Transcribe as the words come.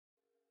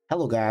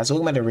Hello guys,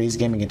 welcome back to Raze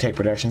Gaming and Tech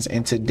Productions,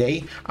 and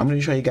today I'm going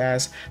to show you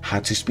guys how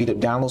to speed up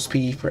download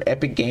speed for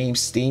Epic Games,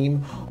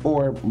 Steam,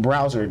 or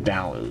browser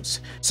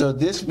downloads. So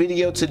this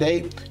video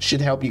today should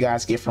help you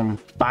guys get from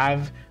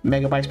 5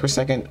 megabytes per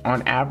second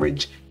on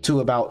average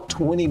to about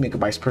 20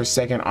 megabytes per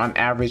second on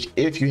average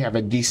if you have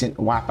a decent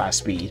Wi-Fi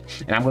speed.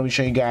 And I'm going to be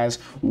showing you guys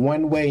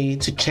one way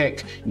to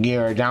check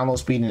your download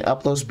speed and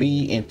upload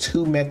speed, and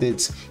two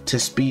methods to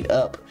speed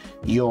up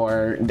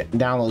your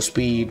download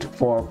speed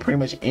for pretty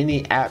much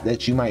any app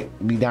that you might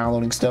be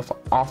downloading stuff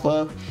off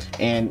of,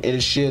 and it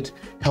should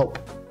help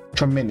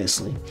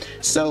tremendously.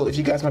 So if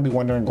you guys might be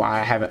wondering why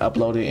I haven't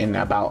uploaded in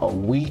about a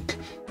week,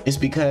 it's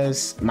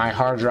because my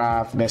hard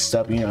drive messed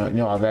up, you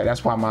know all that.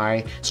 That's why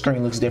my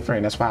screen looks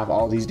different. That's why I have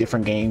all these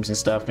different games and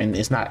stuff, and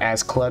it's not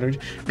as cluttered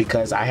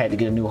because I had to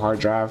get a new hard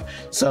drive.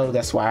 So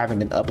that's why I haven't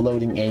been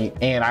uploading.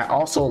 And I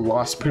also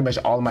lost pretty much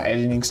all of my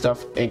editing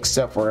stuff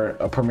except for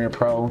a Premiere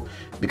Pro,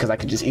 because I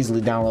could just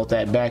easily download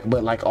that back.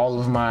 But like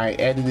all of my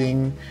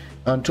editing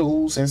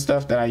tools and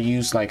stuff that I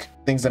use, like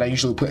things that I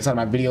usually put inside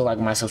my video, like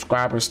my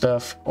subscriber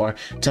stuff or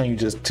telling you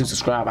to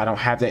subscribe, I don't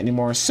have that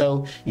anymore.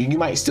 So you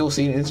might still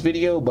see it in this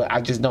video, but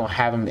I just don't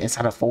have them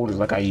inside of folders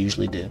like I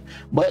usually do.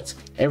 But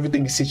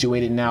everything is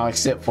situated now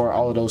except for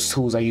all of those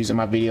tools I use in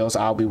my videos.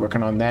 I'll be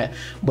working on that,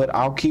 but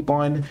I'll keep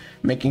on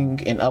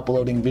making and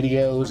uploading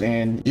videos.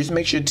 And just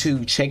make sure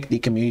to check the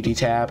community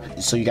tab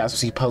so you guys will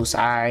see posts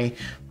I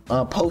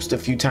post a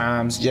few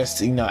times, just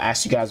to,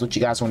 ask you guys what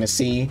you guys want to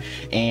see.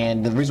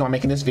 And the reason why I'm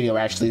making this video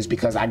actually is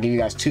because I give you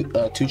guys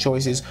two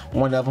choices.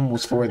 One of them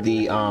was for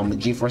the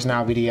GeForce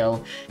Now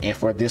video, and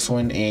for this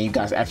one, and you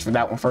guys asked for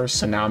that one first,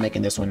 so now I'm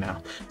making this one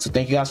now. So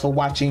thank you guys for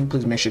watching.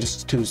 Please make sure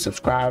to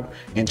subscribe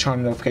and turn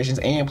on notifications,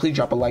 and please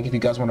drop a like if you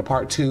guys want a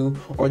part 2,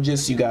 or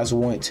just you guys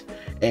want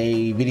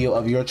a video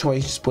of your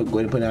choice. Just go ahead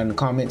and put it down in the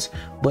comments.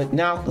 But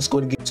now let's go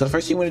ahead and get. So the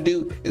first thing you want to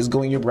do is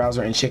go in your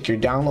browser and check your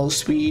download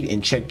speed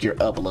and check your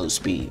upload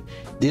speed.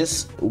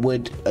 This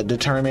would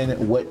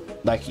determine what,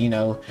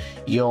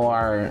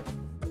 your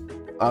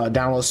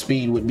download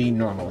speed would be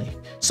normally.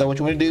 So what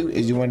you want to do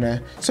is you want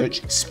to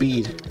search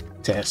speed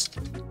test.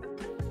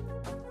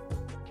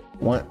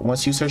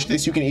 Once you search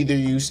this, you can either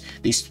use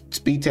the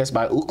speed test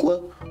by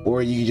Ookla,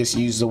 or you can just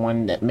use the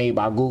one that made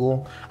by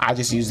Google. I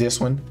just use this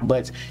one,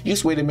 but you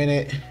just wait a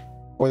minute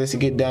for this to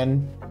get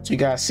done. So you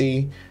guys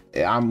see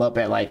I'm up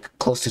at like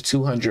close to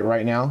 200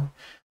 right now,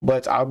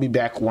 but I'll be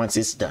back once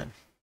it's done.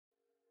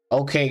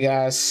 Okay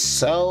guys,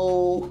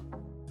 so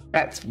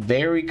that's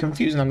very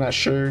confusing. I'm not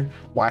sure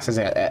why it says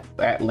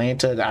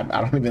Atlanta.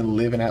 I don't even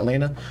live in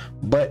Atlanta,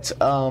 but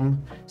so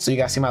you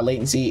guys see my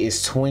latency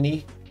is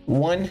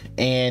 21,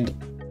 and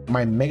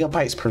my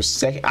megabytes per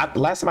second,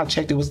 last time I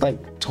checked, it was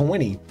like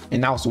 20, and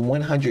now it's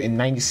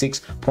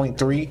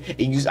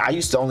 196.3. I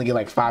used to only get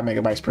like 5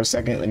 megabytes per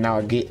second, and now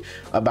I get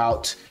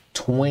about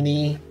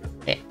 20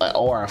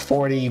 or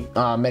 40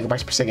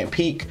 megabytes per second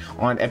peak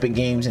on Epic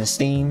Games and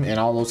Steam and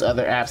all those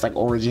other apps like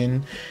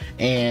Origin,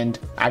 and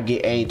I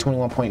get a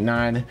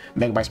 21.9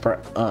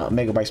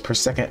 megabytes per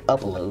second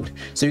upload.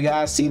 So you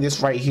guys see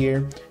this right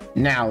here.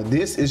 Now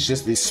this is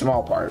just the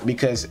small part,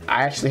 because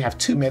I actually have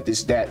two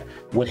methods that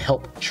would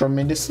help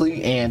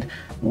tremendously, and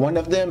one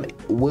of them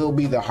will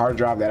be the hard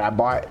drive that I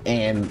bought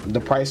and the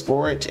price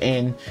for it,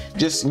 and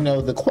just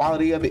the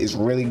quality of it is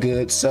really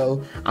good.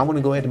 So I'm going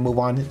to go ahead and move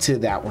on to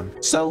that one.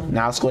 So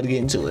now let's go ahead and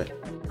get into it.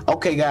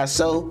 Okay guys,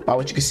 so by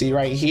what you can see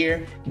right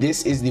here,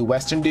 this is the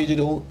Western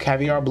Digital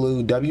Caviar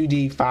Blue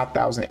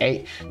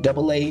WD-5008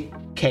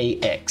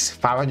 AAKX,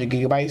 500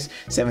 gigabytes,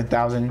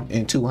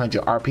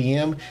 7,200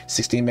 RPM,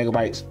 16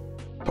 megabytes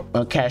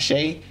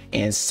cache,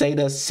 and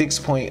SATA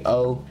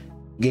 6.0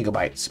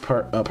 gigabytes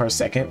per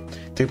second,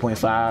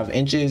 3.5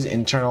 inches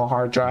internal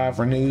hard drive,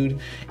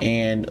 renewed,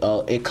 and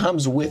it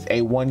comes with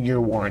a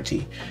 1-year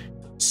warranty.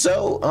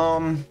 So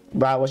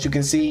by what you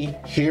can see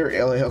here,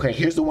 okay,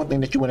 here's the one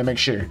thing that you want to make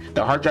sure: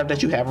 the hard drive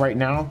that you have right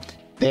now,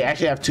 they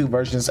actually have two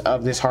versions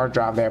of this hard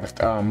drive. They have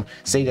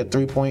SATA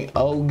 3.0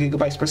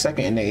 gigabytes per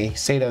second and a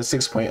SATA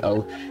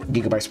 6.0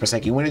 gigabytes per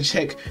second. You want to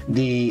check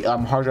the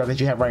hard drive that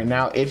you have right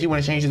now. If you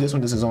want to change to this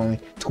one, this is only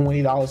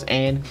 $20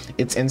 and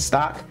it's in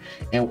stock.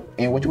 And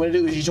what you want to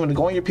do is you just want to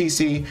go on your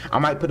PC. I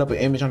might put up an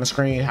image on the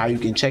screen how you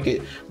can check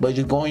it, but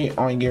just go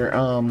on your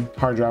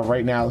hard drive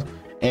right now.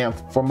 And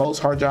for most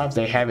hard drives,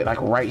 they have it like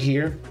right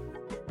here.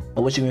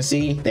 But what you can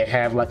see, they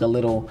have like a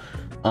little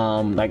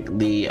like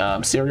the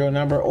serial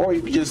number, or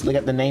you can just look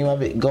at the name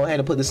of it. Go ahead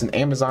and put this in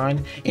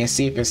Amazon and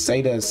see if it's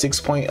SATA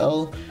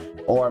 6.0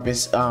 or if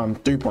it's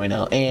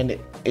 3.0, and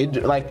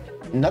it like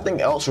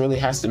nothing else really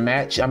has to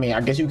match. I mean,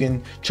 I guess you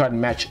can try to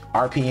match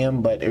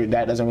RPM, but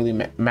that doesn't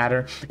really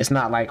matter. It's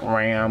not like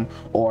RAM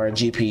or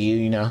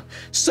GPU,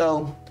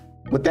 So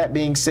with that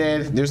being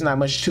said, there's not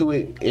much to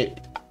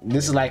it.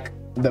 This is like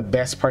the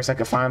best price I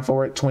could find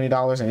for it,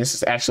 $20, and this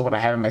is actually what I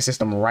have in my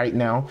system right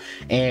now,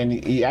 and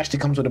it actually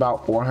comes with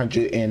about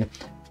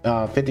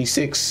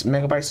 456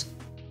 megabytes,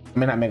 I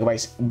mean not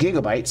megabytes,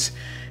 gigabytes,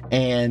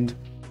 and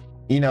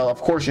You know,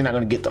 of course, you're not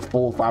going to get the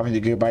full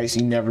 500 gigabytes.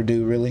 You never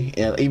do, really.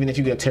 Even if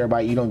you get a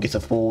terabyte, you don't get the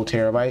full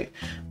terabyte.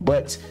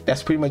 But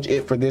that's pretty much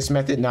it for this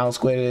method. Now let's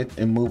go ahead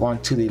and move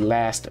on to the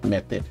last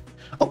method.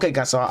 Okay,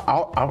 guys, so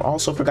I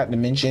also forgot to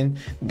mention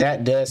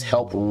that does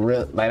help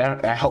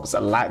that helps a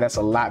lot. That's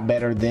a lot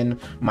better than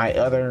my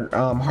other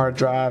hard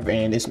drive,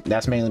 and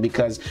that's mainly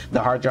because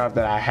the hard drive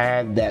that I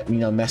had that, you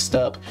know, messed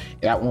up,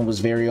 that one was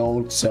very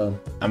old. So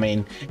I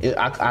mean,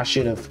 I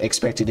should have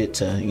expected it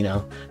to, you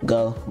know,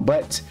 go.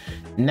 But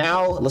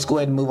now let's go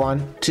ahead and move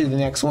on to the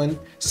next one.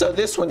 So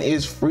this one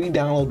is Free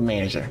Download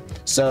Manager.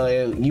 So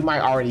you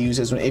might already use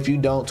this one. If you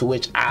don't, to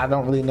which I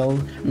don't really know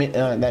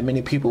that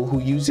many people who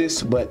use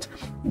this, but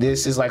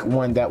this is like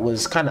one that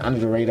was kind of under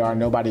the radar.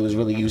 Nobody was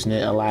really using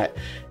it a lot,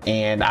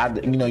 and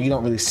you know, you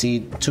don't really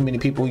see too many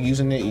people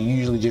using it. You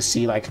usually just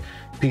see like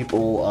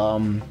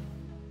people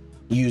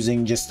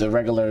using just the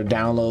regular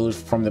download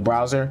from the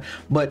browser,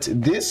 but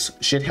this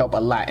should help a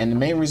lot. And the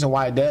main reason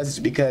why it does is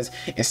because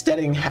instead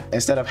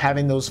of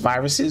having those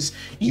viruses,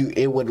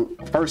 it would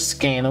first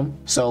scan them.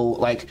 So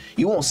like,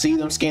 you won't see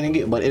them scanning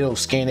it, but it'll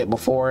scan it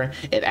before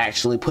it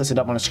actually puts it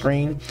up on the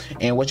screen.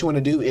 And what you want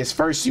to do is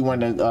first you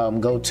want to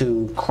go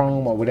to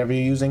Chrome or whatever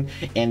you're using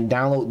and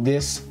download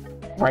this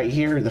right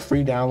here, the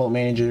Free Download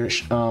Manager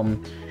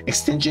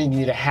extension. You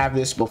need to have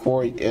this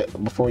before you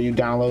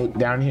download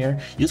down here.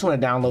 You just want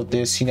to download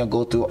this, you know,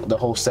 go through the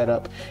whole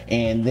setup,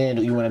 and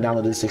then you want to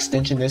download this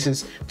extension. This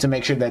is to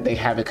make sure that they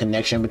have a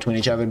connection between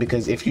each other,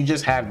 because if you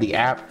just have the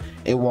app,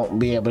 it won't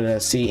be able to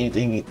see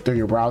anything through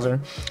your browser.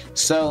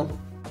 So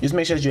just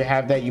make sure that you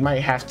have that. You might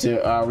have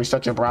to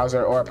restart your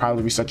browser, or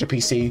probably restart your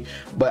PC,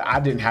 but I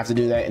didn't have to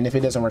do that. And if it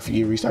doesn't work for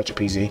you, restart your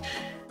PC.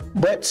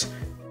 But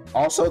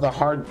also the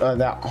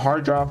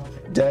hard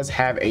drive does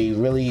have a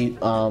really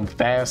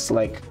fast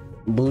like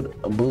boot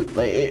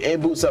like it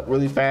boots up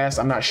really fast.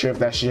 I'm not sure if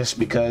that's just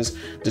because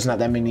there's not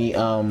that many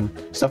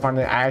stuff on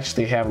it. I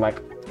actually have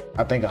like,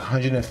 I think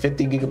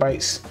 150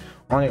 gigabytes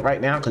on it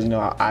right now, because, you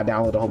know, I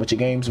download a whole bunch of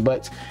games,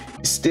 but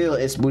still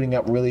it's booting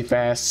up really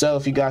fast. So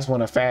if you guys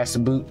want a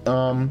fast boot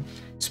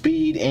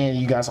speed, and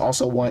you guys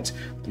also want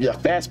a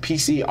fast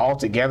PC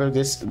altogether, the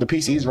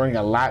PC is running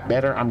a lot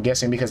better, I'm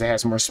guessing, because it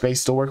has more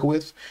space to work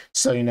with.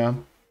 So, you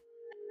know,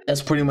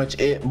 that's pretty much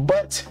it.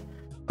 But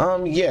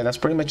yeah, that's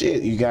pretty much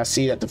it. You guys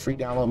see that the Free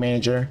Download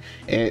Manager,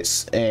 it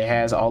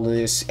has all of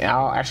this. And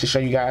I'll actually show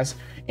you guys,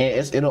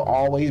 and it'll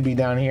always be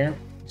down here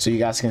so you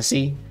guys can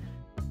see.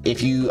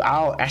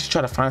 I'll actually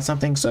try to find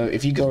something. So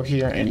if you go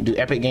here and do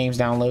Epic Games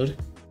download,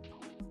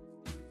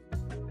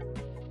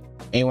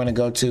 and you want to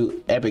go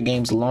to Epic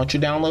Games Launcher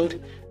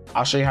download,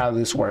 I'll show you how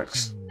this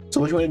works. So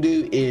what you want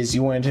to do is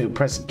you want to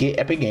press Get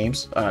Epic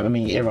Games. I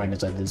mean, everyone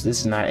knows like this. This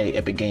is not a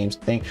Epic Games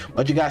thing,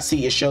 but you guys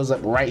see it shows up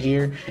right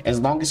here.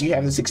 As long as you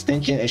have this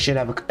extension, it should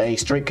have a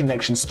straight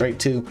connection straight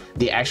to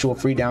the actual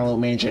Free Download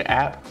Manager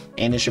app,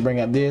 and it should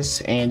bring up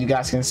this, and you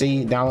guys can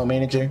see Download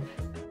Manager.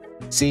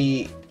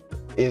 See,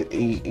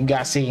 you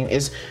guys see,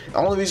 it's the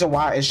only reason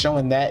why it's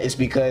showing that is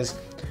because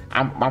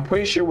I'm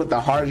pretty sure with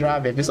the hard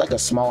drive, if it's like a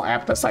small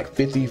app that's like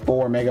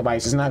 54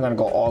 megabytes, it's not going to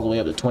go all the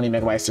way up to 20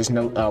 megabytes. There's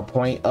no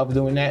point of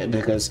doing that,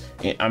 because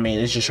I mean,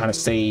 it's just trying to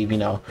save, you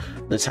know,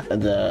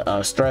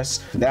 the stress.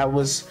 That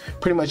was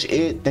pretty much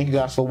it. Thank you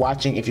guys for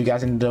watching. If you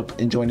guys ended up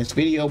enjoying this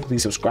video,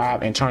 please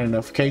subscribe and turn on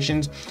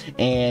notifications.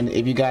 And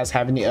if you guys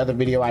have any other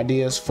video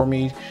ideas for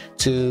me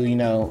to, you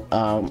know,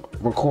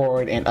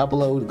 record and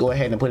upload, go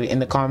ahead and put it in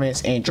the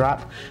comments and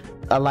drop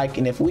a like.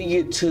 And if we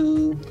get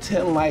to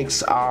 10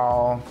 likes,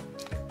 I'll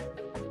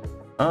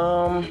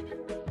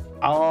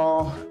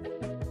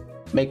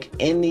make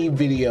any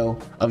video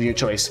of your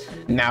choice.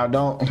 Now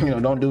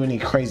don't do any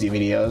crazy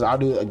videos. I'll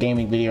do a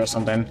gaming video or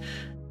something,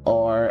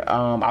 or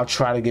I'll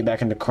try to get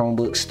back into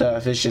Chromebook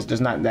stuff. It's just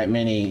there's not that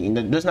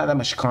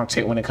much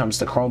content when it comes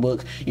to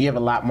Chromebook. You have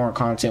a lot more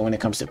content when it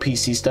comes to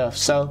PC stuff.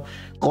 So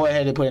go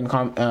ahead and put in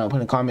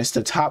comments,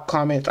 the top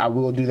comments. I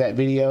will do that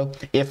video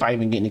if I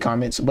even get any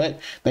comments.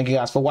 But thank you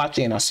guys for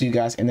watching, and I'll see you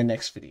guys in the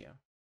next video.